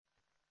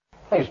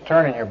Please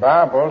turn in your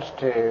Bibles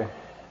to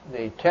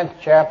the 10th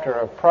chapter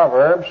of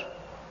Proverbs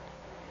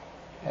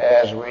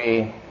as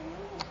we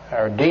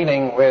are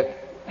dealing with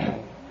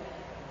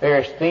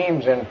various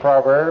themes in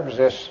Proverbs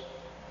this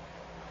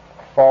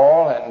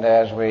fall, and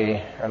as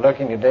we are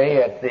looking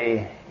today at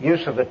the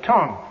use of the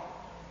tongue.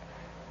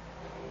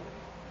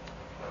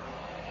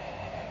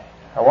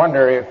 I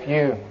wonder if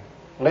you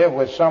live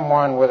with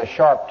someone with a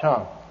sharp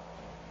tongue,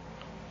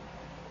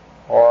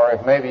 or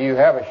if maybe you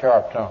have a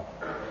sharp tongue.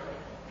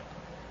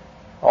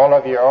 All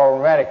of you are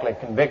automatically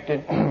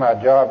convicted. My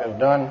job is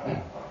done.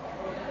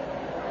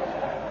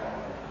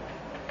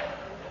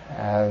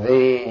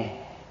 The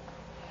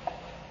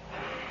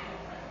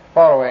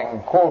following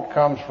quote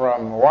comes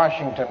from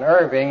Washington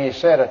Irving. He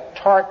said, "A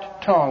tart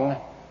tongue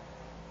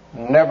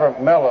never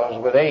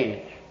mellows with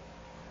age,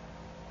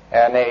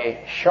 and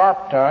a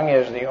sharp tongue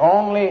is the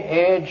only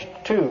edged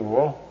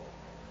tool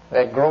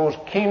that grows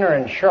keener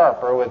and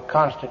sharper with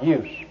constant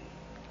use."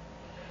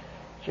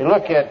 As you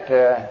look at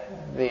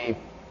the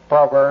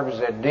Proverbs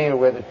that deal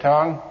with the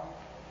tongue,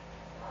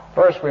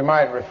 first we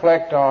might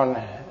reflect on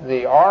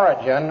the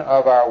origin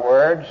of our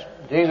words.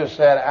 Jesus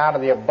said, out of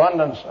the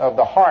abundance of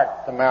the heart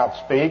the mouth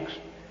speaks.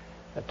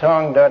 The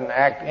tongue doesn't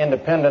act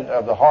independent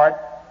of the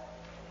heart.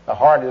 The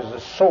heart is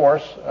the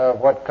source of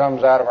what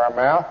comes out of our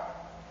mouth.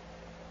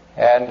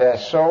 And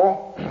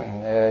so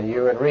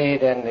you would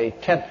read in the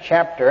 10th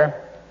chapter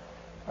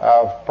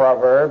of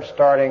Proverbs,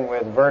 starting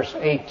with verse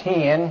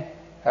 18,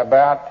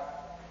 about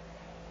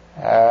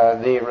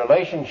the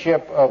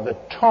relationship of the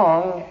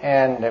tongue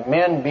and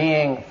men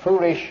being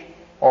foolish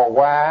or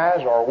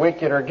wise or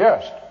wicked or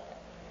just.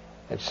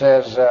 It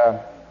says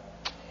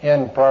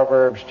in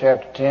Proverbs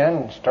chapter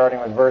 10, starting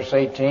with verse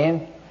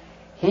 18,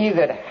 "He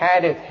that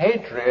hateth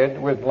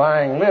hatred with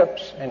lying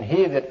lips, and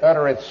he that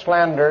uttereth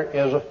slander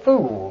is a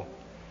fool.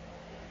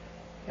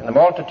 In the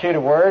multitude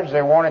of words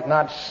there wanteth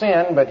not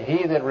sin, but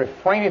he that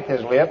refraineth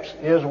his lips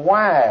is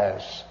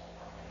wise.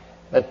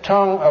 The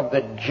tongue of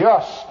the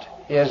just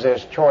is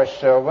as choice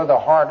silver, the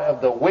heart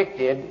of the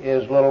wicked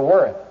is little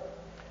worth.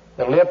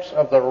 The lips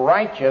of the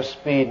righteous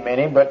feed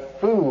many, but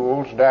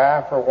fools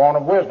die for want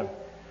of wisdom."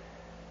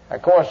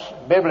 Of course,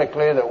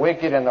 biblically, the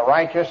wicked and the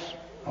righteous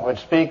would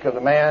speak of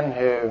the man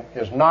who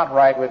is not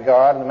right with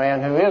God and the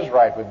man who is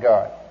right with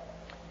God.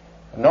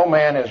 No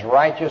man is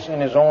righteous in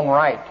his own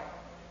right.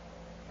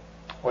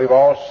 We've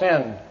all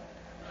sinned.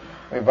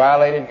 We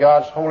violated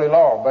God's holy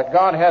law. But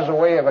God has a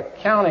way of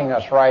accounting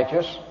us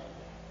righteous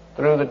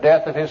through the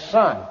death of His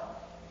Son.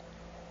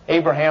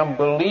 Abraham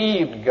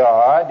believed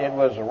God. It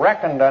was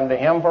reckoned unto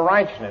him for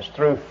righteousness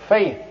through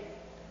faith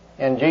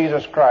in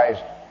Jesus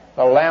Christ,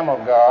 the Lamb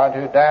of God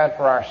who died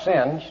for our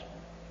sins.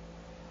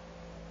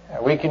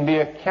 We can be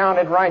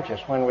accounted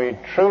righteous when we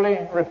truly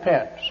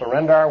repent,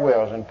 surrender our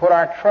wills, and put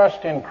our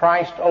trust in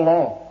Christ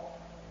alone.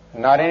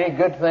 Not any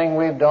good thing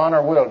we've done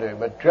or will do,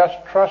 but just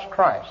trust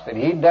Christ, that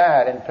He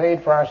died and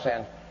paid for our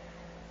sins,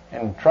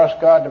 and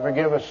trust God to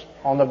forgive us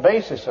on the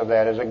basis of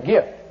that as a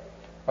gift.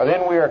 Well,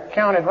 then we are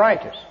counted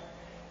righteous.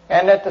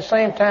 And at the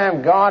same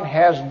time, God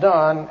has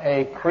done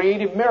a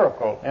creative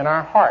miracle in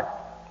our heart,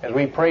 as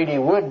we prayed He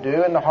would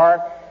do in the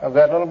heart of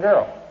that little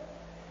girl.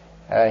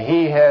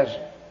 He has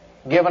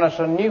given us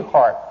a new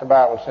heart, the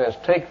Bible says.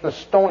 Take the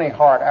stony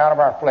heart out of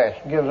our flesh,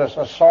 gives us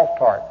a soft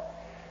heart.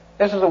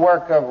 This is the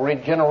work of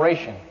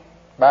regeneration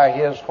by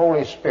His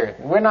Holy Spirit.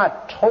 We're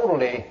not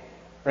totally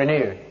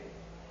renewed.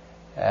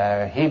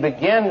 He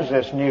begins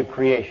this new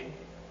creation.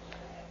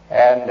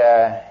 And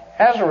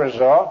as a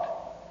result,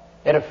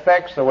 it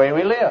affects the way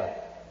we live.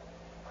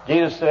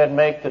 Jesus said,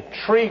 "Make the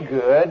tree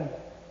good,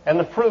 and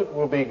the fruit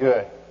will be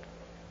good."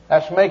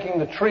 That's making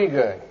the tree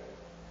good.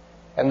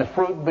 And the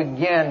fruit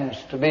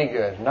begins to be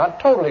good.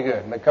 Not totally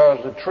good,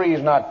 because the tree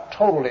is not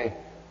totally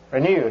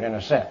renewed in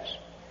a sense.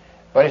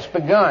 But it's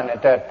begun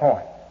at that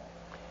point.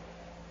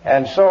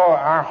 And so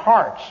our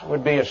hearts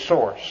would be a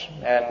source.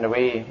 And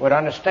we would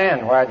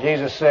understand why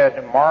Jesus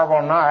said,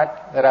 "Marvel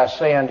not that I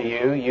say unto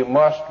you, you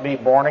must be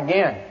born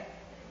again."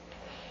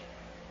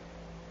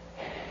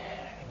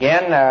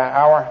 Again,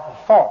 our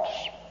thoughts.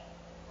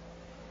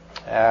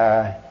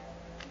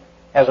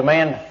 As a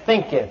man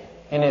thinketh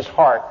in his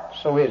heart,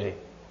 so is he.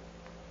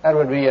 That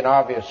would be an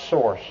obvious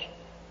source.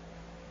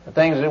 The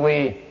things that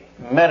we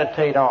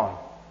meditate on,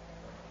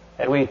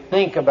 that we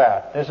think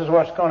about, this is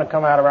what's going to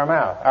come out of our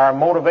mouth. Our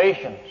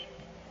motivations.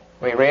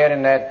 We read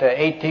in that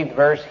 18th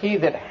verse, "He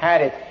that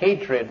hateth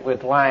hatred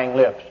with lying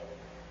lips."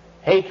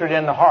 Hatred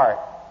in the heart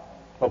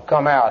will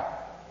come out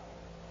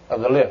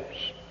of the lips.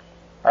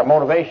 Our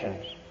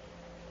motivations.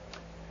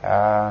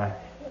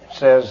 It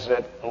says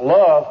that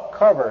love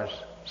covers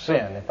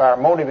sin. If our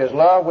motive is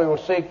love, we will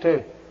seek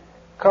to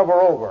cover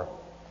over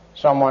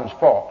someone's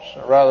faults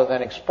rather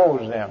than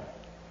expose them.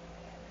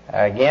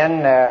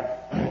 Again,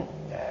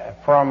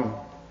 from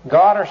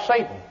God or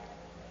Satan.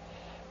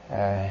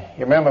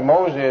 You remember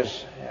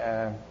Moses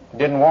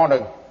didn't want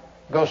to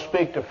go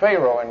speak to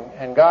Pharaoh,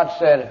 and God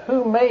said,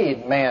 "Who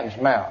made man's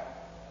mouth?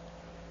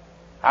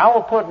 I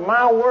will put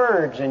my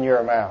words in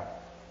your mouth."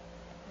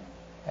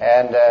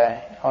 And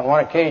on one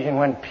occasion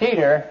when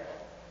Peter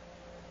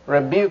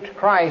rebuked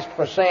Christ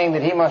for saying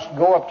that he must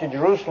go up to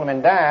Jerusalem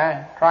and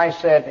die, Christ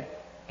said,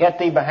 "Get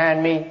thee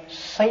behind me,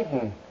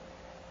 Satan,"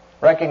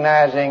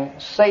 recognizing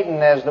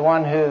Satan as the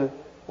one who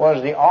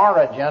was the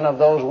origin of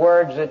those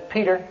words that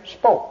Peter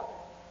spoke.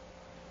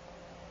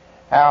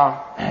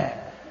 Now,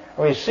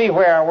 we see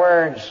where our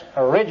words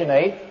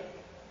originate.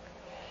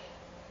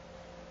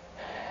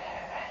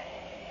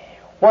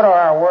 What are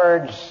our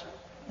words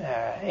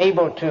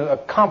able to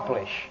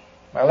accomplish?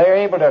 Well, they're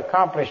able to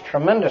accomplish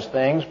tremendous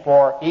things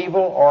for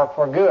evil or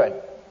for good.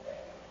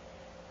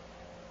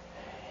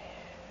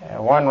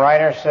 One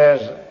writer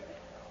says,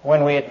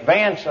 when we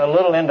advance a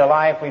little into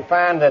life, we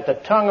find that the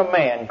tongue of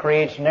man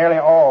creates nearly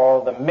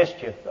all the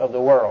mischief of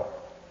the world.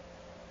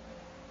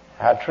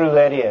 How true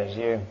that is.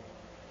 You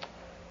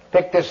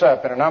pick this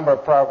up in a number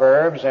of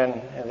Proverbs,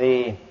 in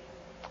the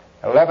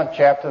 11th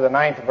chapter, the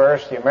 9th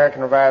verse, the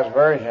American Revised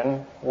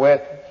Version,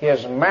 with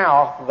his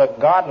mouth the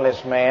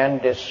godless man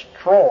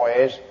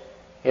destroys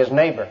his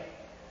neighbor.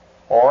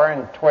 Or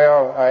in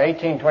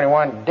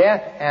 18:21,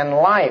 death and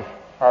life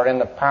are in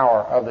the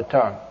power of the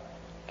tongue.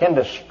 It can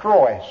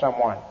destroy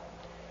someone.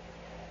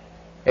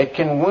 It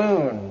can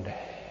wound.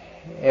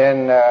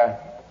 In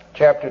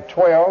chapter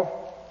 12,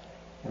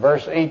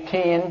 verse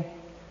 18,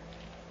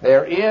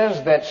 there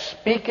is that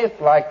speaketh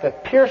like the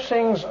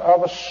piercings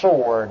of a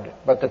sword,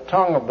 but the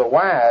tongue of the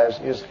wise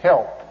is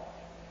health.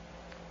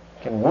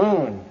 It can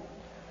wound.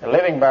 The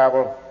Living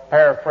Bible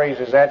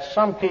paraphrases that.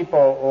 Some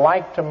people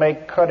like to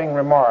make cutting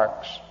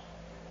remarks,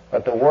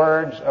 but the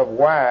words of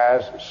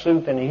wise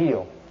soothe and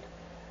heal.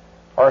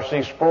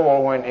 R.C.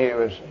 Sproul, when he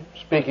was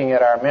speaking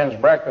at our men's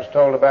breakfast,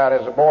 told about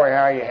as a boy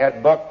how he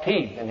had buck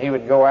teeth, and he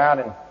would go out,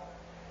 and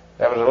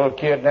there was a little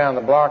kid down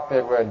the block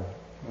that would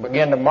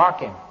begin to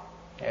mock him.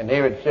 And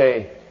he would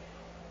say,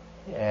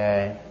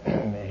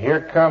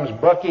 "Here comes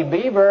Bucky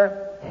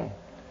Beaver."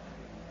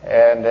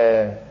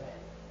 And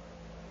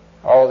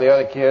all the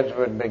other kids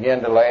would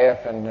begin to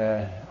laugh,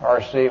 and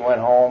R.C. went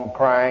home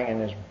crying,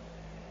 and his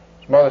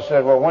mother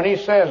said, "Well, when he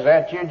says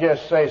that, you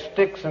just say,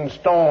 'Sticks and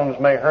stones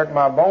may hurt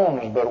my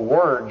bones, but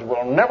words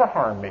will never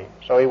harm me.'"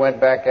 So he went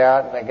back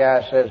out, and the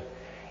guy says,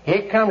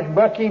 "Here comes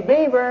Bucky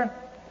Beaver."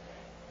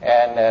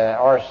 And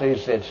R.C.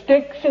 said,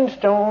 "Sticks and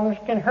stones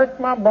can hurt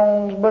my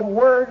bones, but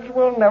words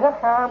will never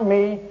harm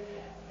me."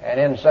 And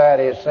inside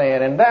he's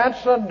saying, "And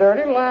that's a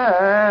dirty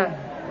lie."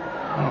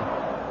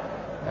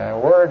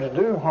 Words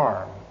do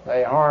harm.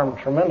 They harm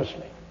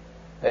tremendously.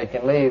 They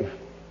can leave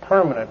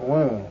permanent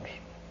wounds,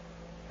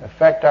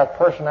 affect our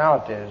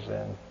personalities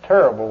in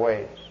terrible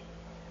ways.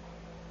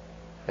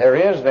 There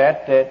is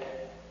that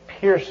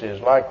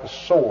pierces like the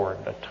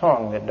sword, the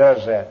tongue that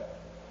does that.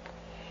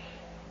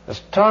 The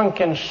tongue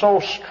can sow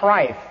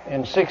strife.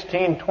 In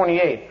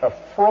 16:28, a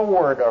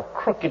froward or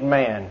crooked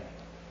man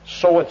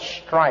soweth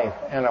strife,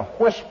 and a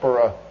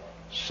whisperer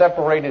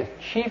separateth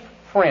chief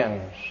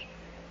friends.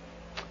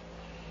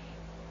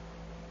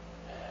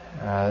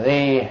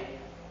 The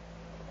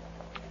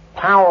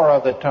power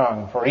of the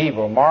tongue for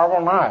evil.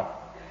 Marvel not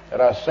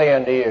that I say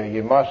unto you,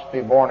 you must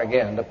be born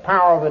again. The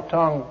power of the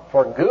tongue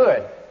for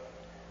good.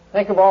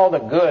 Think of all the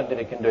good that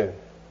it can do.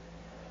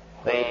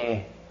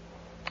 The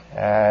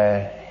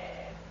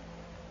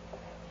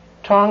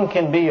tongue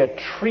can be a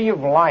tree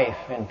of life.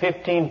 In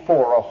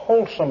 15:4, a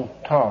wholesome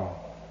tongue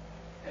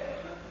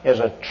is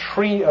a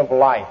tree of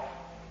life.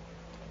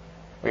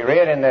 We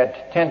read in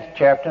that 10th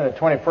chapter, in the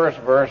 21st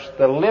verse,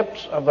 the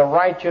lips of the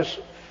righteous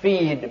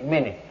feed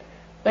many.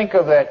 Think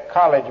of that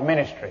college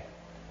ministry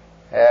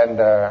and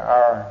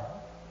our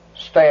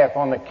staff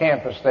on the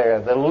campus there.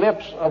 The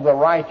lips of the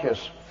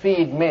righteous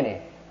feed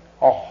many.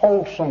 A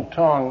wholesome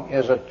tongue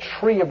is a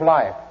tree of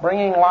life,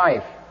 bringing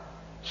life,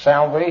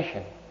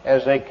 salvation,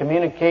 as they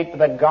communicate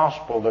the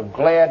gospel, the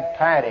glad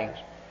tidings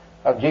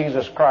of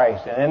Jesus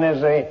Christ. And then as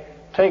they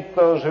take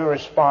those who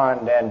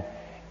respond and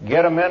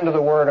get them into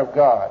the Word of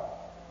God,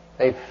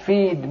 they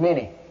feed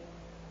many.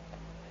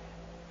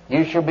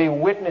 You shall be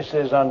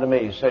witnesses unto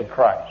me, said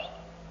Christ.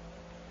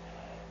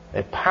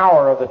 The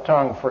power of the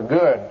tongue for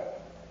good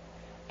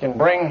can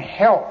bring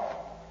health.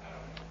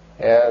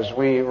 As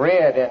we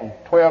read in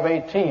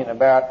 12:18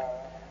 about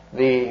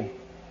the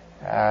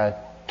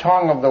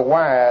tongue of the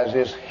wise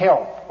is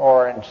health.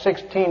 Or in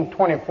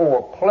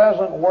 16:24,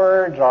 pleasant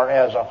words are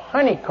as a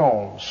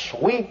honeycomb,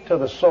 sweet to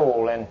the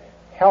soul and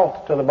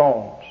health to the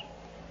bones.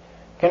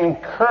 Can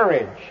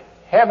encourage.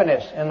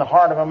 Heaviness in the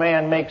heart of a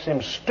man makes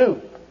him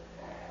stoop,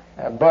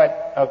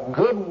 but a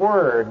good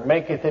word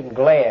maketh it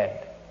glad.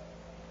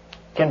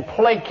 Can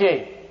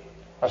placate.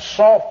 A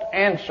soft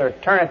answer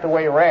turneth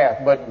away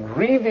wrath, but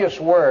grievous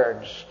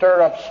words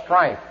stir up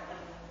strife.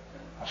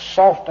 A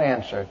soft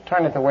answer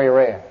turneth away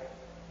wrath.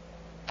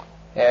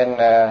 In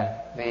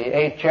the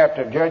 8th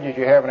chapter of Judges,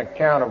 you have an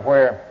account of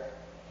where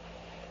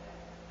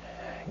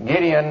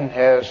Gideon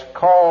has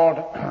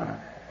called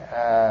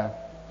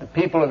the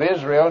people of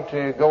Israel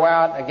to go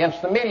out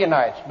against the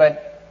Midianites,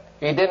 but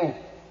he didn't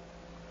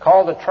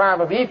call the tribe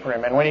of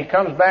Ephraim. And when he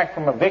comes back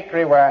from a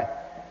victory, why,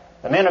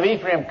 the men of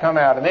Ephraim come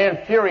out, and they're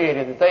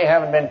infuriated that they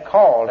haven't been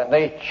called, and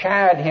they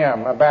chide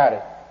him about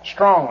it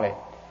strongly.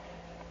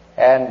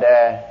 And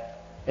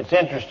it's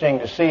interesting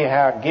to see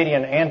how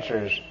Gideon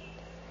answers.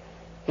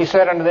 He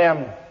said unto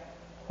them,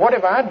 what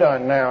have I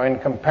done now in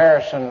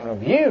comparison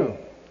of you?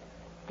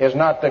 Is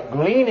not the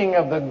gleaning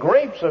of the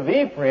grapes of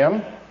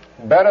Ephraim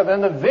better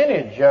than the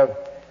vintage of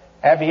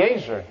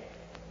Abiezer?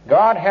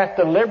 God hath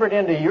delivered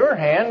into your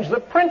hands the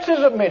princes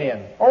of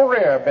Midian,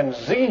 Oreb and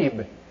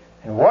Zeb.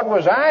 And what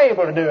was I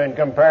able to do in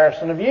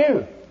comparison of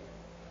you?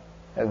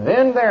 And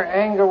then their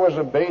anger was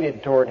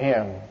abated toward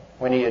him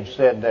when he had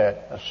said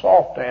that. A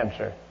soft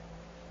answer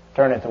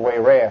turneth away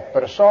wrath,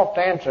 but a soft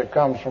answer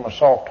comes from a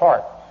soft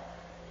heart.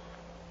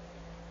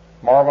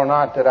 Marvel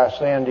not that I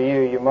say unto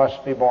you, you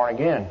must be born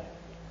again.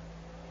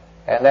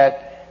 And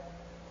that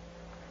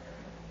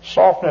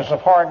softness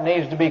of heart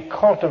needs to be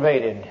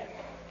cultivated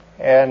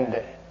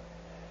and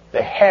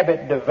the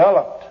habit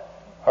developed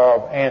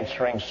of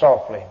answering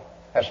softly.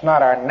 That's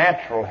not our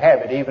natural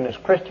habit, even as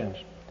Christians.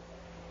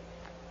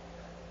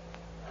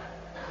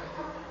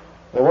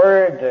 The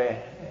word,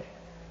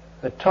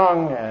 the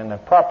tongue and the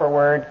proper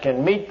word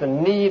can meet the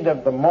need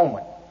of the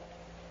moment.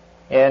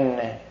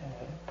 In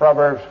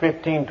Proverbs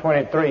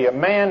 15:23, a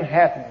man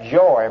hath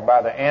joy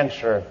by the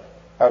answer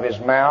of his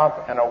mouth,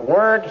 and a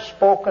word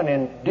spoken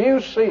in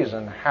due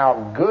season,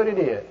 how good it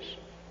is.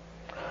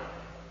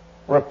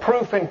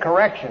 Reproof and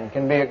correction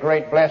can be a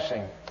great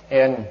blessing.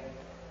 In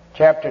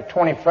chapter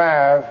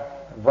 25,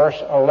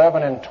 verse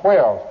 11 and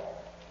 12,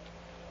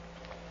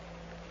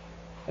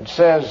 it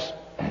says,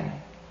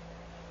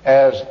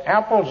 as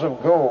apples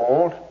of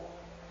gold,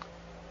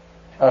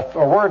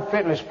 a word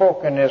fitly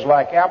spoken is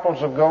like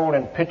apples of gold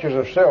and pitchers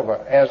of silver.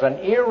 As an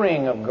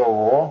earring of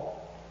gold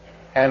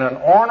and an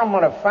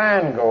ornament of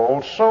fine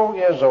gold, so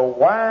is a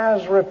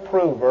wise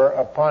reprover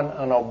upon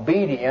an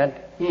obedient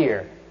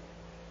ear.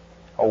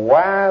 A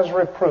wise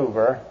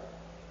reprover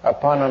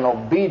upon an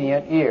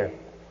obedient ear.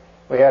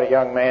 We had a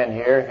young man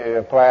here who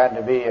applied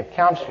to be a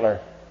counselor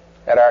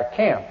at our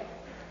camp.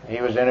 He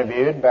was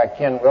interviewed by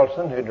Ken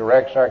Wilson, who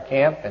directs our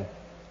camp, and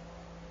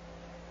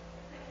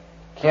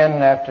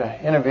Ken, after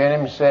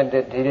interviewing him, said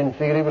that he didn't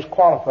feel he was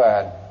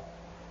qualified.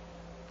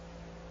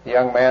 The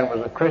young man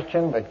was a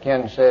Christian, but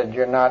Ken said,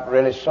 you're not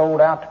really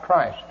sold out to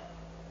Christ.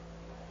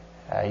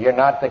 You're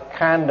not the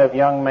kind of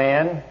young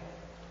man,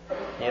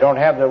 you don't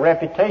have the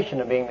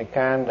reputation of being the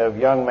kind of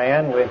young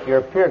man with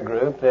your peer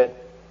group that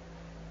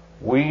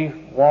we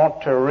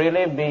want to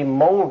really be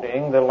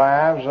molding the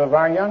lives of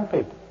our young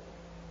people.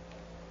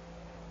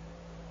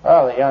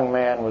 Well, the young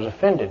man was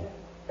offended.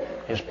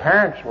 His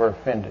parents were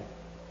offended.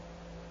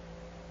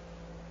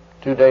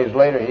 2 days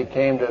later, he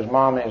came to his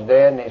mom and his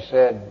dad, and he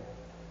said,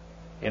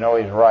 you know,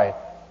 he's right.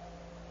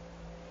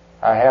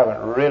 I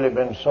haven't really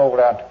been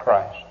sold out to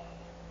Christ.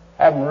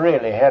 I haven't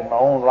really had my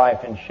own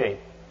life in shape.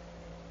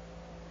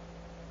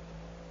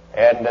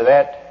 And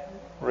that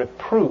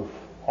reproof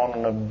on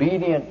an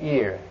obedient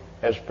ear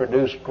has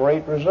produced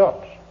great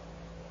results.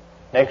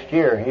 Next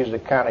year, he's the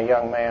kind of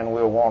young man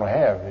we'll want to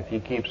have if he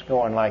keeps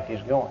going like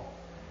he's going.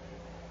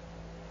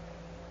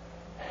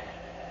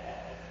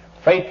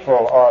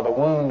 Faithful are the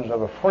wounds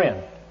of a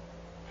friend.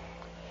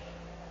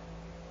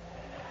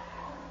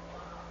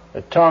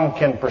 The tongue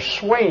can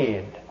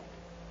persuade.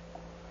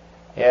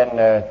 In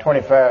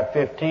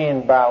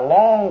 25:15, by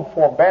long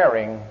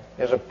forbearing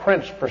is a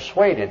prince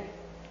persuaded,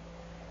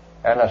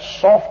 and a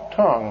soft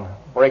tongue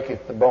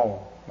breaketh the bone.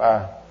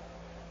 My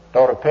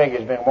daughter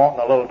Peggy's been wanting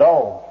a little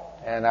dog,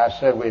 and I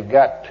said, we've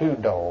got 2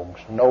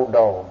 dogs, no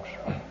dogs.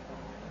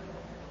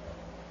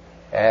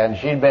 And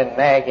she'd been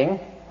nagging.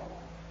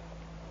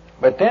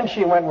 But then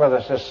she went with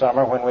us this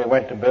summer when we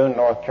went to Boone,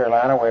 North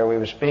Carolina, where we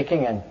were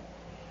speaking,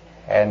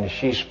 and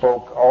she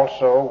spoke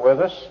also with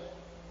us.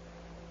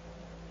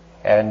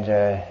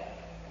 And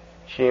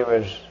she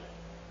was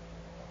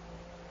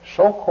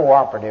so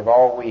cooperative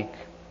all week.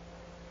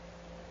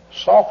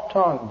 Soft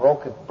tongue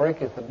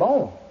breaketh the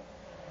bone.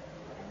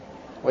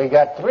 We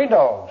got 3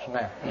 dogs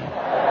now.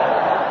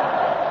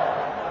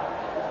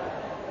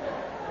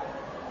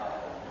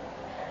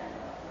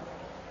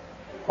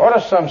 What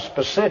are some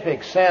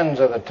specific sins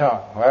of the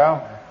tongue?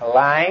 Well,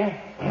 lying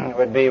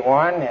would be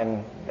one.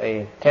 In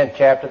the 10th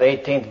chapter, the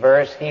 18th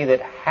verse, he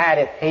that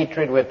hideth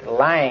hatred with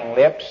lying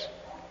lips,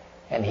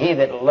 and he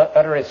that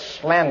uttereth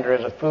slander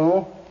is a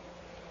fool.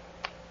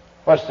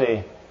 What's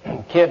the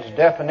kid's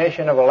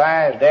definition of a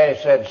lie? His daddy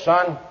said,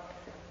 son,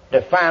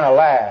 define a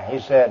lie. He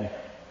said,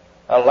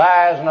 a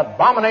lie is an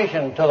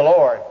abomination to the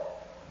Lord,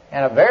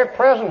 and a very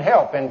present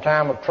help in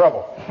time of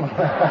trouble.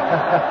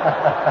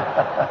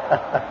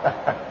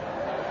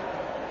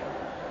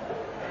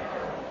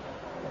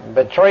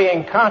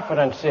 Betraying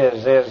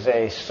confidences is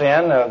a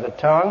sin of the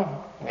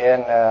tongue.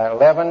 In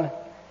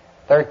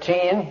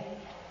 11:13,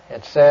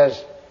 it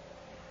says,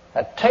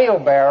 a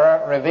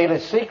talebearer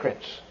revealeth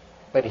secrets,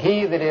 but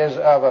he that is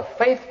of a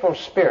faithful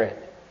spirit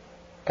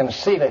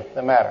concealeth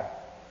the matter.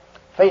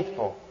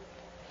 Faithful.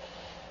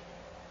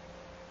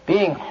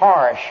 Being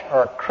harsh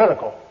or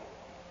critical.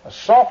 A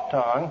soft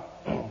tongue,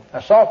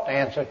 a soft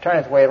answer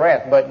turneth away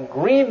wrath, but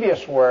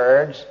grievous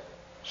words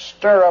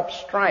stir up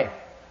strife.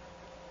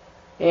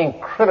 Being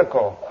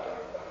critical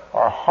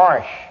or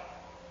harsh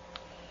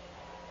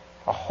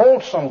A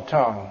wholesome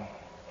tongue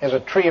is a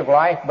tree of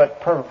life,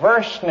 but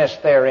perverseness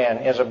therein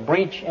is a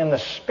breach in the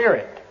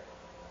spirit.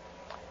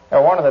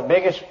 Now, one of the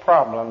biggest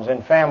problems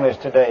in families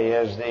today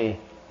is the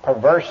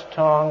perverse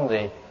tongue,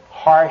 the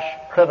harsh,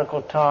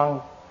 critical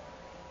tongue.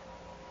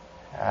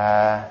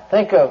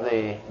 Think of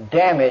the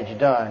damage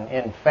done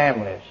in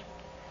families.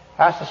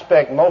 I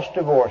suspect most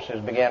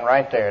divorces begin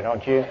right there,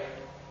 don't you?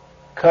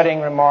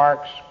 Cutting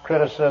remarks,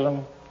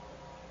 criticism,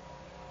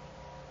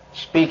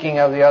 speaking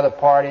of the other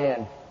party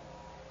in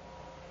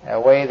a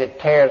way that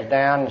tears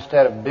down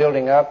instead of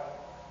building up.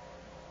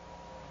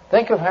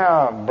 Think of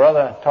how a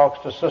brother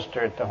talks to sister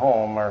at the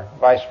home, or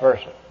vice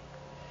versa.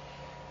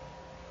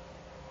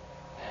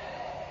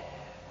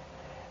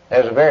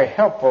 There's a very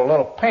helpful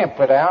little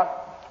pamphlet out,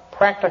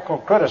 Practical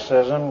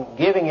Criticism,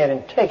 Giving It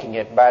and Taking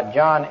It, by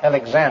John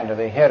Alexander,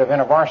 the head of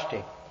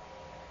InterVarsity.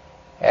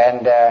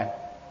 And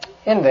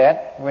in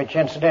that, which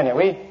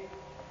incidentally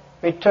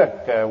we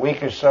took a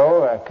week or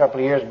so, a couple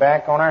of years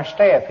back on our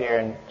staff here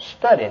and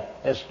studied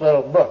this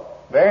little book.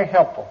 Very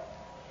helpful.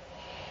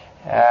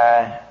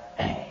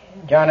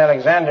 John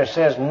Alexander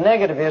says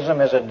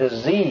negativism is a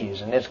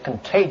disease and it's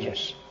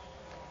contagious.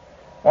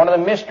 One of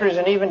the mysteries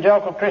in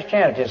evangelical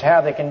Christianity is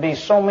how there can be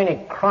so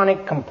many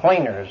chronic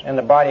complainers in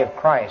the body of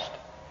Christ.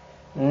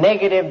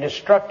 Negative,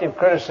 destructive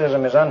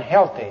criticism is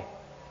unhealthy.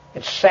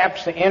 It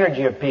saps the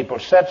energy of people,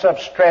 sets up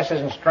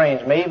stresses and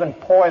strains, may even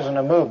poison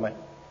a movement.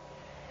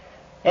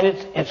 And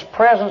its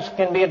presence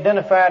can be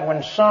identified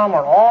when some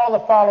or all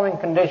of the following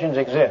conditions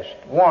exist.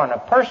 1, a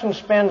person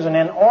spends an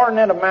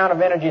inordinate amount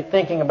of energy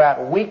thinking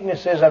about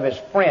weaknesses of his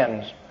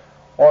friends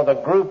or the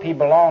group he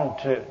belongs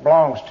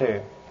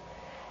to.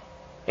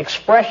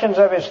 Expressions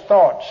of his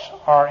thoughts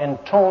are in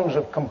tones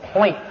of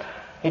complaint.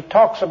 He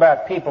talks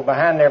about people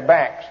behind their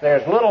backs.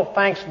 There's little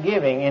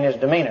thanksgiving in his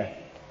demeanor.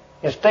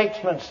 His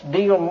statements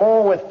deal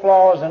more with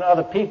flaws in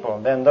other people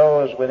than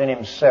those within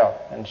himself,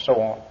 and so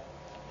on.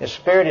 His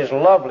spirit is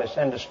loveless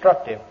and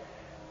destructive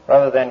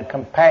rather than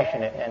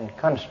compassionate and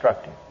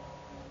constructive.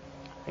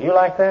 Are you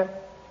like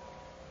that?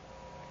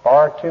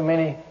 Far too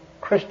many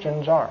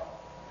Christians are.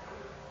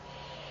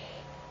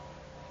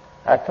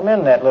 I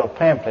commend that little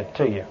pamphlet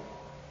to you,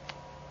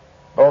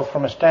 both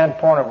from a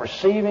standpoint of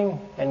receiving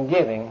and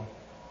giving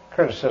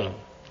criticism.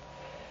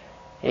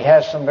 He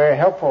has some very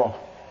helpful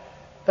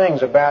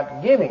things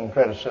about giving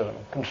criticism,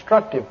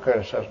 constructive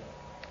criticism.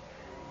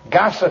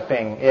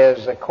 Gossiping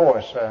is, of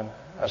course,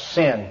 a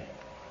sin.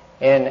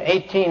 In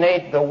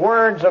 18:8, the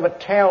words of a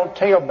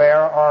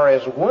talebearer are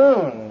as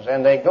wounds,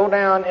 and they go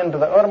down into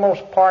the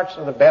uttermost parts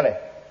of the belly.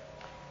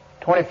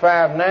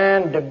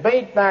 25:9,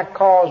 debate thy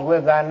cause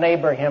with thy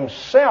neighbor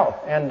himself,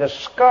 and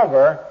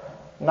discover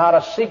not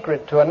a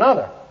secret to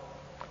another.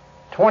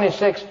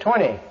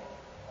 26:20,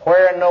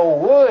 where no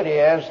wood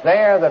is,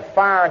 there the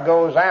fire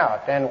goes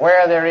out, and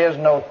where there is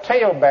no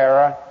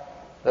talebearer,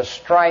 the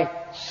strife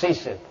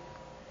ceaseth.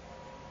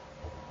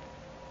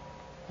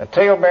 The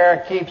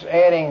talebearer keeps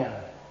adding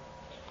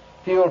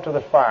fuel to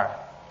the fire,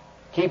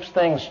 keeps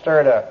things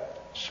stirred up,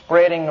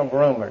 spreading of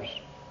rumors.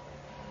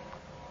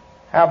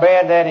 How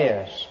bad that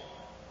is.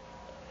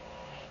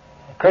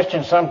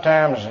 Christians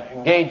sometimes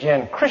engage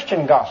in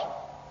Christian gossip.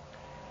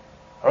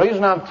 The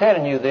reason I'm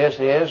telling you this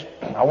is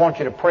I want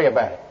you to pray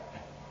about it.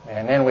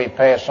 And then we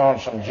pass on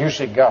some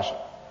juicy gossip,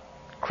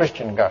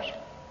 Christian gossip.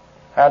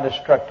 How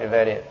destructive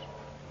that is.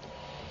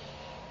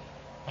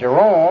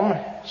 Jerome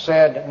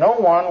said, no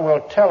one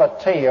will tell a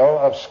tale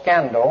of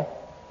scandal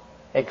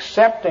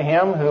except to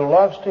him who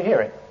loves to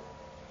hear it.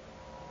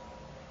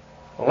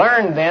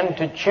 Learn then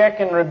to check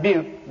and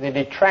rebuke the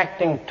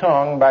detracting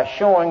tongue by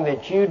showing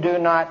that you do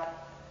not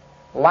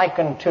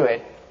liken to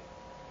it,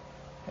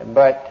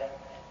 but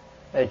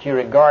that you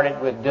regard it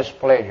with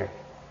displeasure.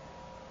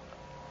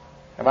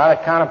 Am I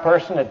the kind of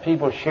person that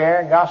people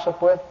share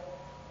gossip with?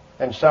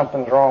 Then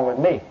something's wrong with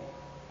me.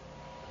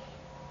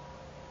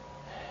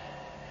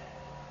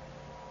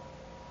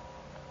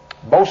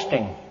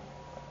 Boasting.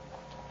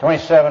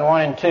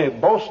 27:1 and 2.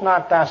 Boast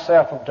not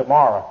thyself of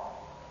tomorrow,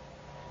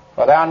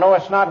 for thou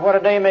knowest not what a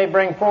day may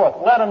bring forth.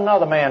 Let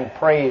another man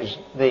praise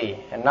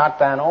thee, and not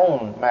thine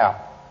own mouth.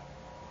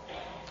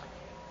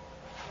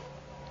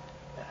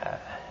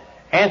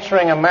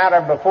 Answering a matter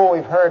before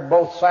we've heard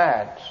both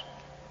sides.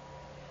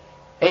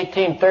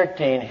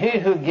 18:13. He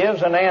who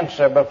gives an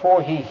answer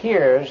before he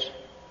hears,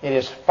 it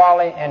is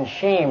folly and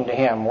shame to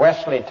him.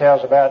 Wesley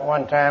tells about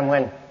one time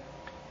when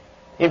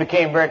he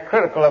became very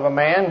critical of a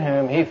man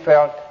whom he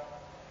felt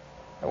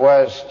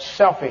was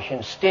selfish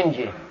and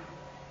stingy.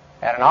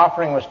 And an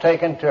offering was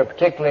taken to a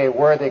particularly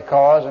worthy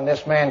cause, and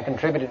this man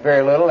contributed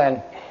very little,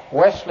 and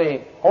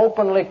Wesley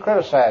openly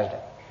criticized him.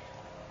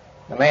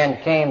 The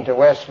man came to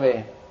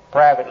Wesley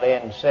privately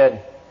and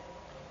said,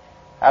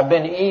 I've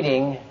been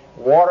eating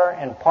water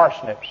and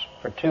parsnips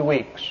for 2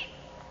 weeks.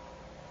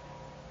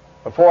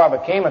 Before I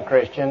became a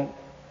Christian,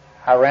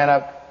 I ran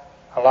up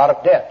a lot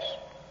of debts.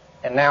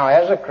 And now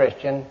as a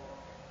Christian,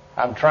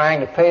 I'm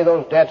trying to pay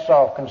those debts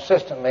off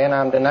consistently, and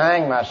I'm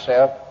denying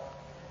myself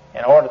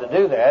in order to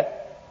do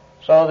that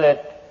so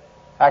that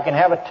I can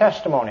have a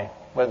testimony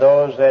with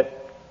those that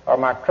are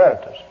my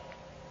creditors.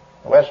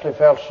 Wesley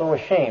felt so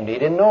ashamed. He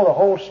didn't know the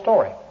whole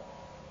story.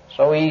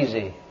 So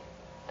easy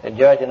to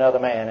judge another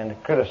man and to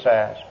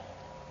criticize.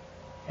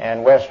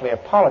 And Wesley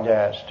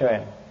apologized to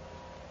him.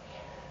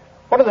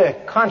 What are the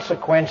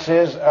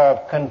consequences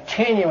of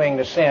continuing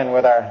to sin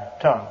with our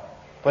tongue?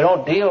 If we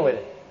don't deal with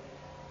it,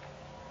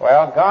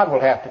 well, God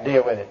will have to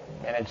deal with it.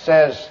 And it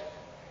says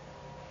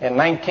in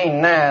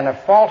 19:9, a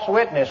false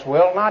witness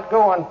will not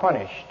go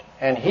unpunished,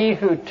 and he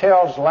who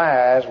tells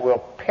lies will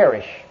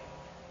perish.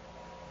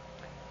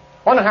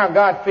 Wonder how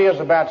God feels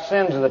about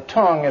sins of the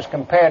tongue as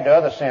compared to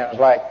other sins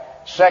like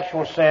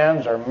sexual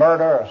sins or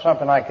murder or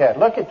something like that.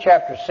 Look at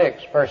chapter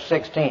 6, verse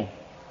 16.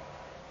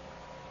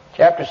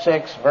 Chapter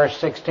 6, verse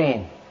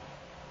 16.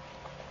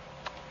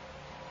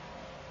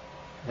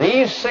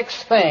 These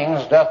 6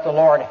 things doth the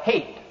Lord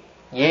hate.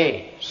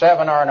 Yea,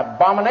 7 are an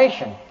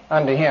abomination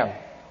unto him.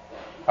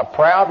 A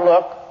proud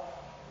look,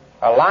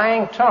 a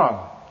lying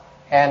tongue,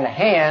 and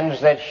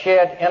hands that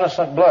shed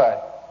innocent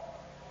blood.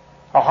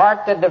 A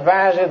heart that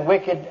deviseth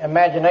wicked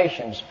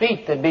imaginations,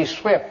 feet that be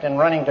swift in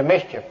running to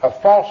mischief, a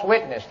false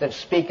witness that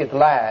speaketh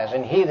lies,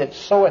 and he that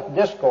soweth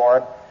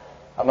discord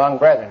among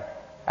brethren.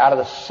 Out of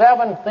the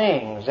 7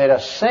 things that are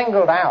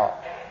singled out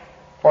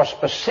for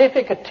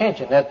specific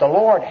attention that the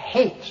Lord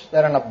hates,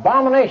 that are an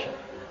abomination,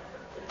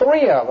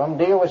 3 of them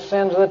deal with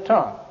sins of the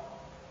tongue.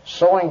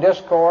 Sowing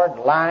discord,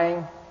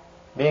 lying,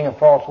 being a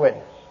false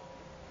witness.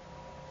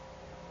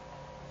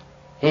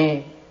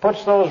 He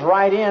puts those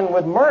right in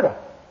with murder.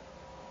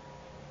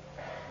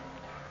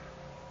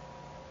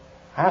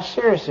 How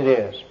serious it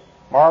is.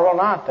 Marvel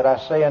not that I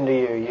say unto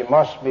you, you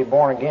must be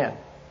born again.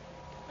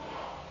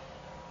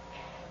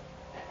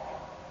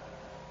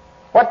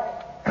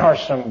 What are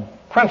some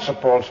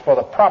principles for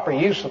the proper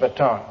use of the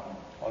tongue?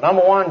 Well,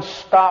 number 1,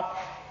 stop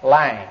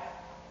lying.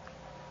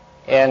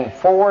 In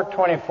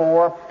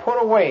 4:24,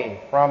 put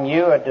away from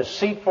you a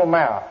deceitful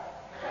mouth,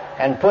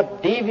 and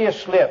put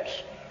devious lips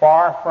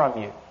far from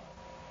you.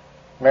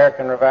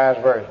 American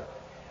Revised Version.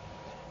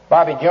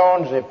 Bobby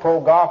Jones, the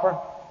pro golfer,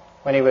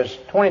 when he was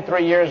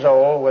 23 years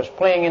old, was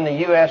playing in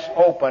the U.S.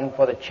 Open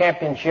for the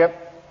championship,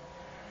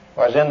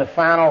 was in the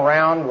final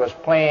round, was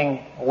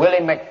playing Willie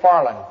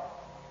McFarland.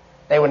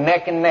 They were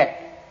neck and neck.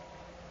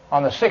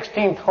 On the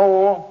 16th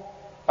hole,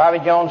 Bobby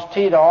Jones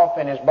teed off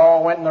and his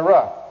ball went in the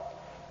rough.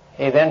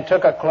 He then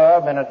took a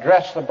club and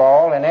addressed the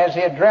ball, and as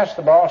he addressed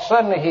the ball,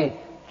 suddenly he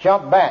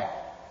jumped back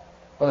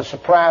with a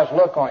surprised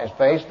look on his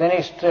face. Then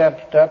he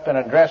stepped up and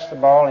addressed the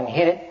ball and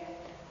hit it.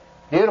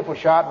 Beautiful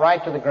shot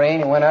right to the green.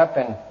 He went up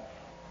and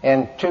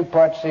in 2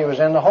 putts he was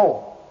in the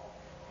hole.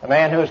 The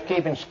man who was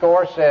keeping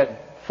score said,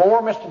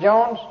 4, Mr.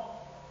 Jones?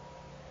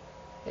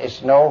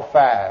 It's no,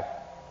 5.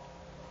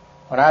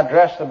 When I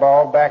addressed the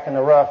ball back in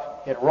the rough,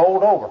 it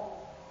rolled over.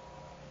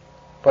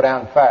 Put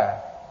down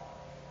 5.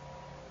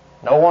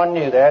 No one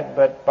knew that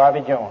but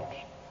Bobby Jones.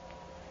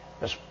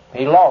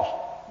 He lost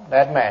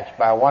that match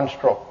by 1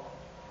 stroke.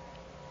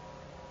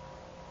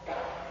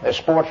 The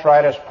sports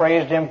writers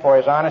praised him for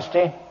his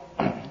honesty,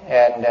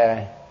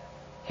 and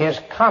his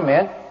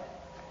comment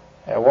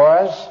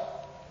was,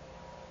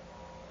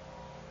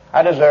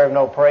 I deserve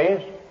no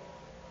praise.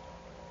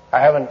 I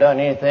haven't done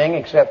anything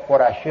except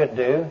what I should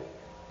do.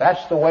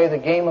 That's the way the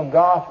game of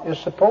golf is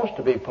supposed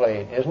to be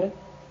played, isn't it?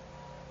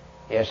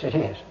 Yes, it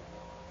is.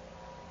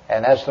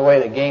 And that's the way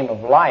the game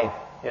of life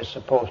is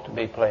supposed to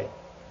be played.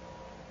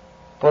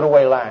 Put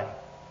away lying.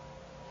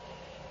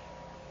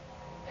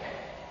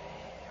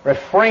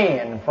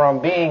 Refrain from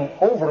being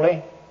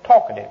overly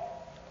talkative.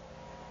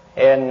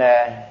 In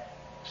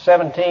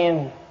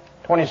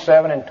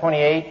 17:27 and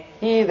 28,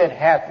 he that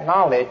hath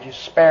knowledge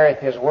spareth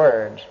his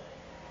words.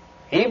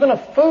 Even a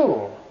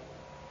fool,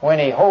 when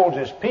he holds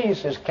his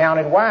peace, is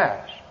counted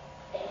wise.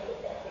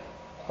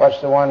 What's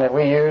the one that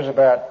we use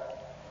about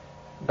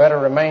better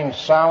remain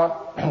silent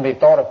and be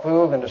thought a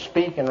fool than to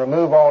speak and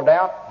remove all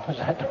doubt? Is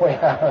that the way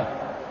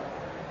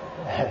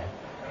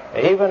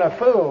Even a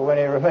fool, when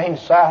he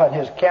remains silent,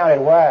 is counted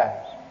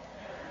wise.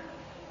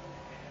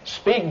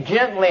 Speak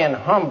gently and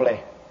humbly.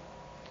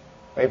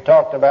 We've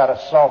talked about a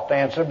soft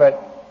answer,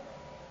 but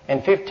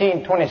in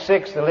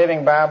 15:26, the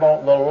Living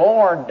Bible, the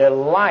Lord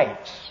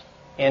delights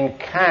in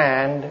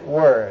kind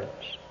words.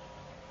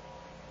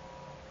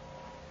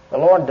 The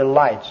Lord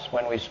delights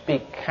when we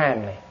speak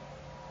kindly.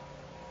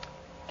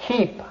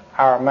 Keep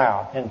our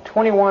mouth. In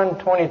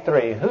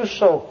 21:23,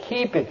 whoso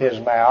keepeth his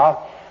mouth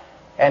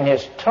and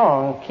his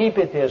tongue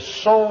keepeth his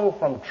soul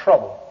from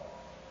trouble.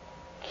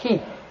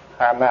 Keep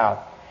our mouth.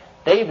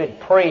 David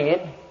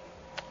prayed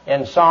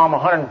in Psalm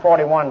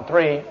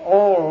 141:3,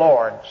 O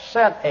Lord,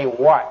 set a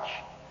watch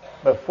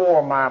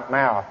before my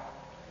mouth.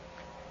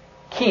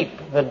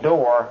 Keep the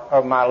door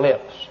of my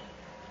lips.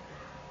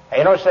 Now,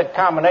 you notice that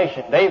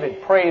combination.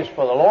 David prays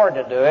for the Lord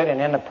to do it,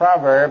 and in the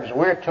Proverbs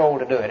we're told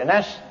to do it. And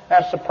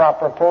that's the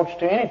proper approach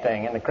to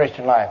anything in the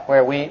Christian life,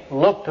 where we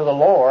look to the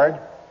Lord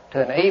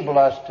to enable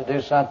us to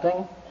do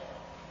something,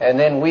 and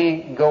then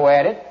we go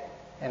at it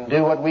and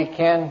do what we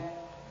can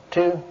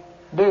to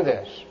do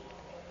this.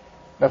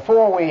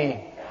 Before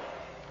we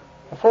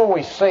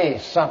say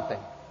something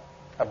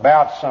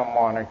about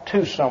someone or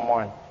to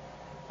someone,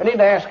 we need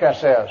to ask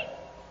ourselves,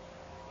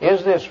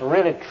 is this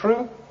really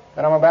true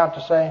that I'm about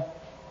to say?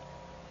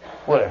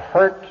 Will it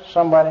hurt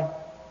somebody?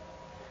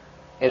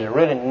 Is it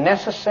really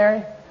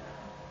necessary?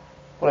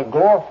 Will it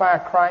glorify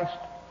Christ?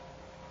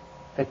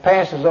 If it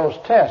passes those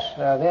tests,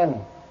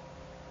 then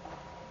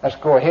let's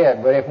go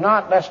ahead. But if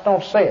not, let's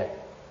don't say it.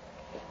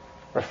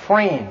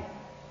 Refrain.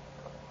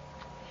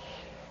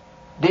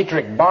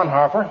 Dietrich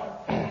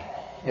Bonhoeffer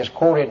is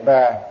quoted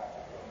by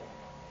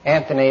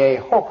Anthony A.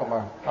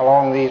 Hoekema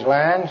along these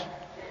lines.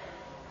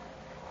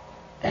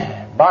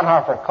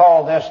 Bonhoeffer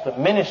called this the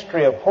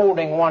ministry of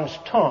holding one's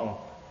tongue.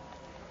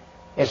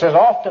 He says,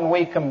 often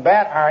we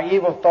combat our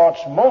evil thoughts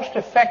most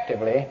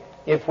effectively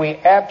if we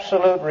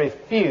absolutely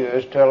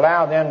refuse to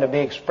allow them to be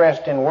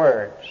expressed in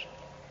words.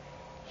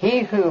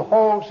 He who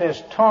holds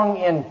his tongue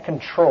in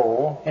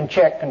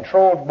check,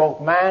 controls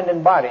both mind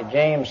and body,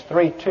 James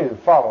 3:2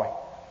 following.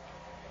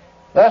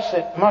 Thus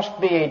it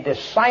must be a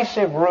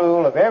decisive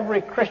rule of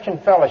every Christian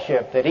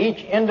fellowship that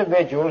each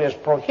individual is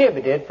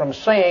prohibited from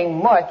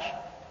saying much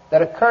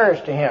that occurs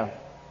to him.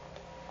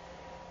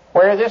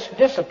 Where this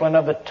discipline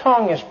of the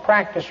tongue is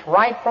practiced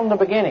right from the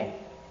beginning,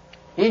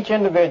 each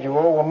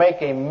individual will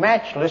make a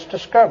matchless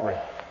discovery.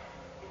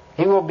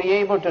 He will be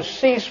able to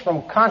cease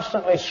from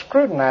constantly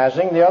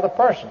scrutinizing the other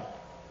person,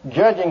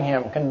 judging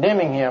him,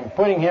 condemning him,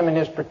 putting him in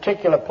his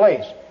particular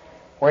place,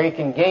 where he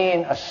can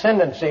gain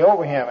ascendancy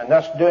over him and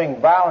thus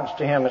doing violence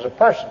to him as a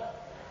person.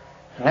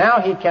 Now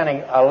he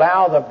can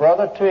allow the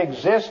brother to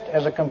exist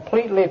as a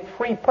completely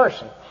free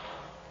person,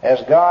 as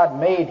God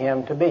made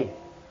him to be.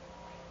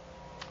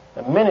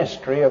 The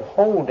ministry of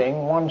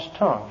holding one's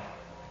tongue.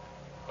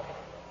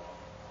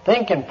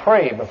 Think and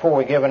pray before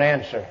we give an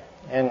answer.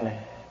 In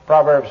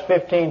Proverbs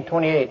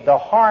 15:28, the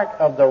heart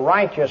of the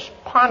righteous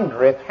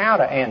pondereth how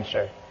to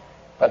answer,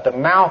 but the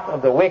mouth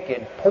of the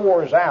wicked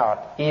pours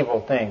out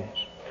evil things.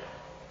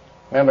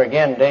 Remember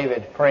again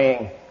David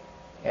praying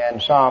in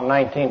Psalm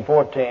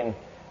 19:14,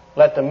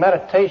 let the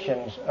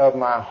meditations of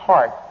my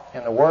heart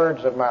and the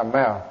words of my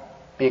mouth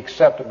be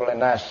acceptable in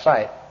thy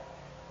sight,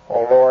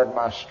 O Lord,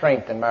 my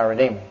strength and my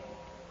redeemer.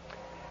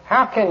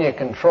 How can you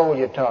control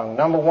your tongue?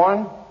 Number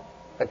one,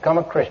 become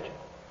a Christian.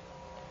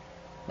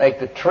 Make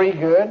the tree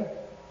good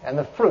and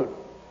the fruit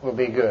will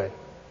be good.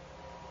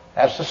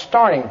 That's the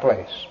starting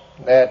place.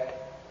 That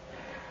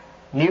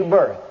new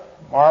birth.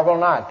 Marvel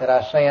not that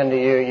I say unto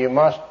you, you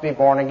must be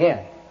born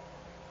again.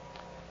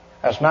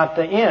 That's not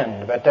the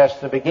end, but that's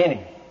the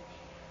beginning.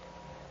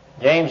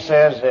 James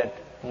says that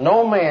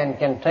no man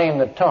can tame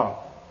the tongue.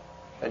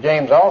 But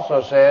James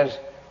also says,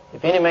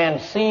 if any man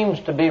seems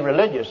to be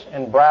religious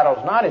and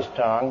bridles not his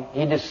tongue,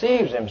 he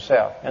deceives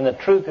himself, and the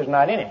truth is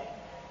not in him.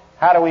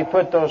 How do we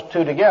put those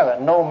two together?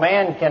 No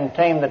man can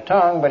tame the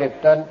tongue, but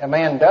if a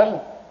man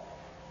doesn't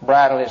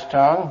bridle his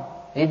tongue,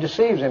 he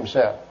deceives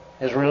himself.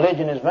 His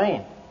religion is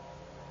vain.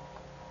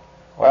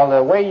 Well,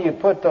 the way you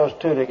put those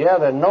two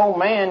together, no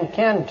man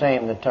can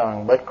tame the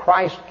tongue, but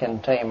Christ can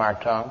tame our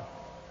tongue.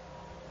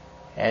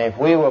 And if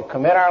we will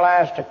commit our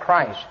lives to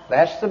Christ,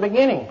 that's the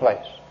beginning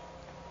place.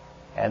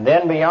 And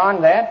then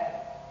beyond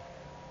that,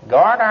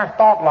 guard our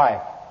thought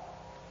life.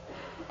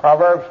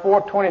 Proverbs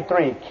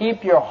 4:23,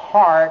 keep your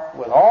heart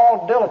with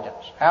all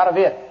diligence. Out of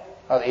it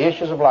are the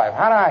issues of life.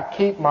 How do I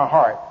keep my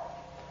heart?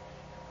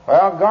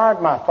 Well,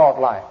 guard my thought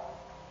life.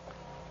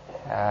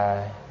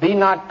 Be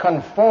not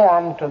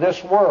conformed to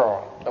this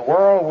world. The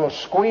world will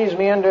squeeze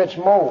me into its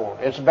mold,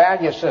 its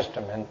value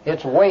system, and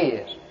its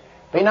ways.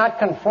 Be not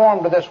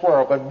conformed to this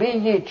world, but be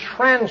ye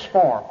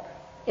transformed,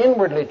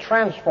 inwardly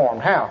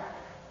transformed. How?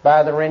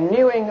 By the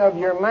renewing of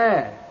your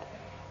mind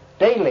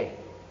daily,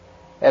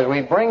 as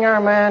we bring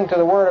our mind to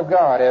the Word of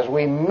God, as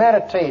we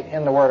meditate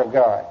in the Word of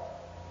God.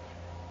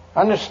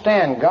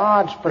 Understand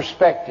God's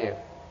perspective.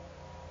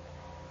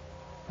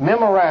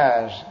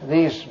 Memorize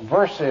these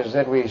verses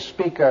that we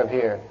speak of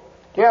here.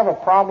 Do you have a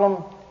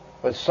problem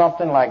with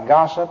something like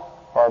gossip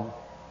or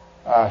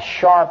a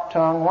sharp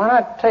tongue? Why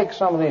not take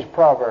some of these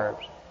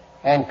proverbs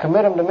and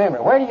commit them to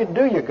memory? Where do you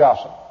do your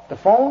gossip? The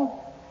phone?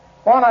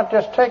 Why not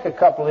just take a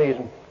couple of these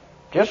and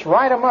just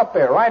write them up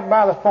there, right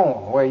by the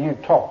phone where you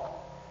talk?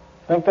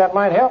 Think that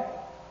might help?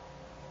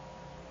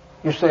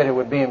 You said it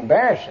would be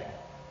embarrassing.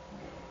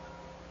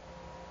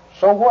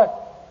 So what?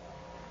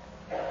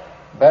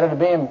 Better to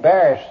be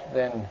embarrassed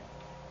than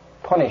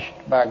punished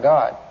by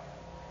God,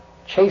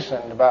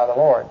 chastened by the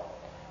Lord.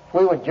 If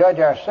we would judge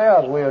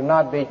ourselves, we would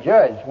not be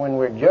judged. When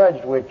we're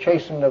judged, we're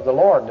chastened of the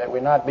Lord, that we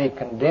not be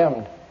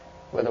condemned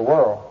with the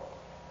world.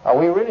 Are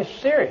we really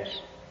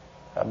serious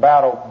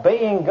about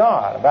obeying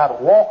God,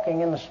 about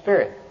walking in the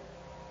Spirit?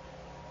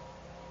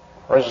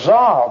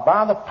 Resolve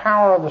by the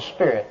power of the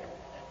Spirit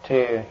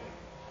to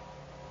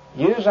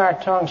use our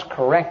tongues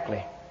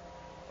correctly.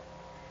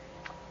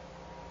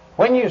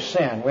 When you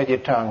sin with your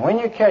tongue, when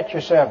you catch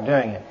yourself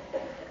doing it,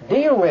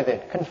 deal with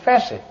it,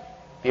 confess it.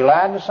 If you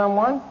lied to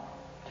someone,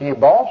 to your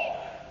boss,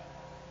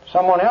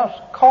 someone else,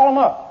 call them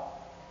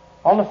up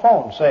on the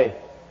phone. Say,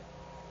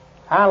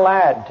 I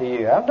lied to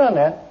you. I've done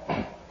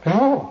that.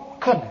 Oh,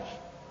 goodness.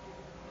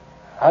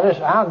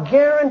 I'll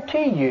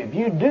guarantee you, if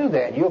you do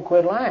that, you'll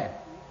quit lying.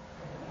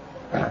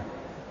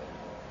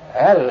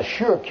 That is a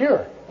sure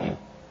cure. If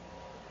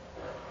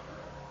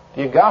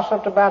you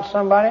gossiped about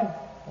somebody,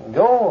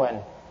 go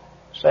and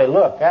say,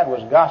 look, that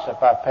was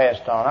gossip I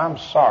passed on. I'm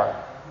sorry.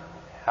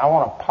 I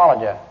want to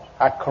apologize.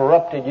 I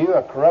corrupted you.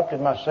 I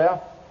corrupted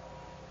myself.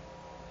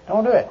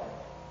 Don't do it.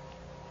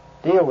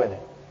 Deal with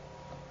it.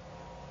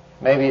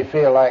 Maybe you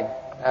feel like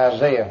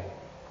Isaiah.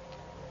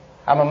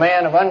 I'm a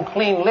man of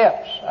unclean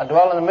lips. I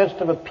dwell in the midst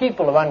of a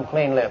people of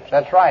unclean lips.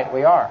 That's right,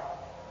 we are.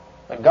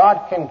 But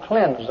God can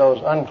cleanse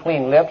those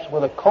unclean lips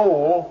with a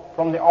coal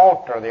from the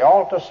altar. The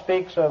altar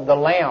speaks of the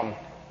lamb,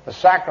 the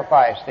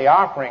sacrifice, the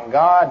offering.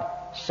 God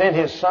sent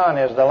His Son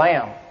as the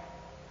lamb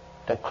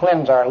to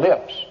cleanse our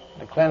lips,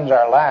 to cleanse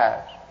our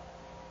lives.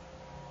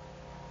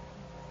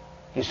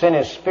 He sent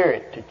His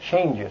Spirit to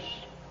change us.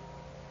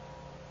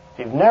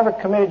 If you've never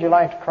committed your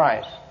life to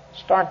Christ,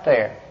 start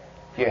there.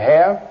 If you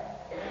have,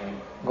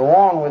 go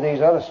on with these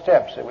other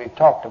steps that we've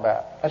talked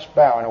about. Let's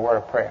bow in a word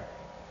of prayer.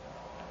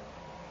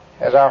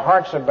 As our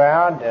hearts are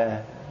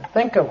bowed,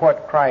 think of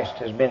what Christ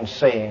has been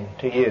saying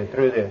to you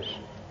through this.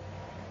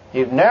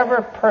 You've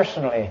never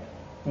personally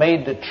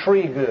made the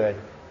tree good.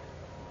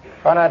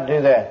 Why not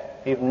do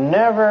that? You've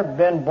never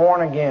been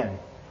born again,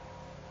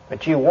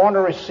 but you want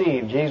to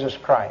receive Jesus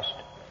Christ.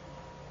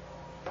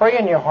 Pray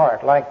in your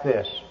heart like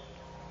this.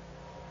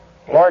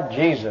 Lord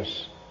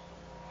Jesus,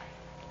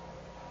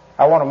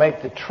 I want to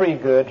make the tree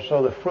good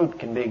so the fruit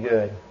can be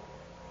good.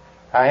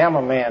 I am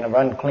a man of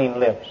unclean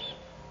lips.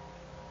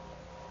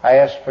 I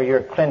ask for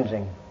your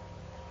cleansing.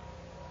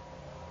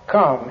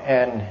 Come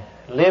and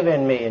live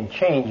in me and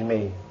change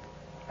me.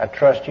 I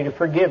trust you to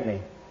forgive me.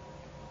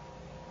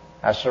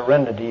 I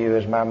surrender to you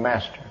as my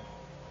master.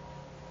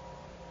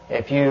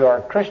 If you are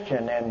a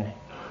Christian and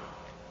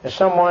there's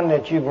someone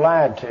that you've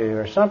lied to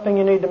or something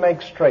you need to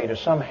make straight or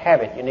some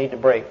habit you need to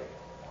break,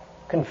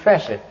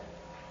 confess it.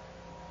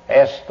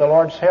 Ask the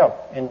Lord's help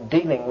in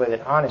dealing with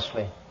it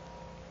honestly.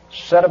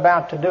 Set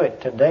about to do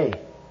it today.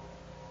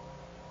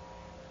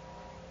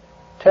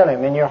 Tell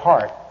Him in your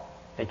heart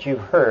that you've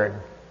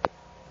heard.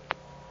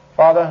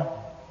 Father,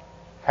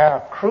 how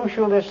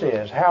crucial this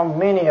is. How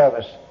many of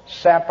us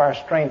sap our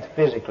strength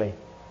physically,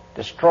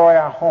 destroy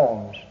our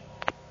homes,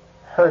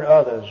 hurt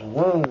others,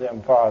 wound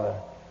them, Father,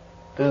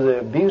 through the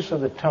abuse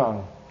of the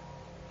tongue.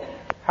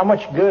 How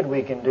much good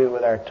we can do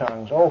with our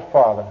tongues. Oh,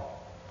 Father,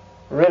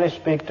 really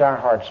speak to our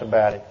hearts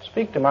about it.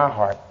 Speak to my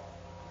heart.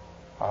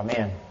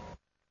 Amen.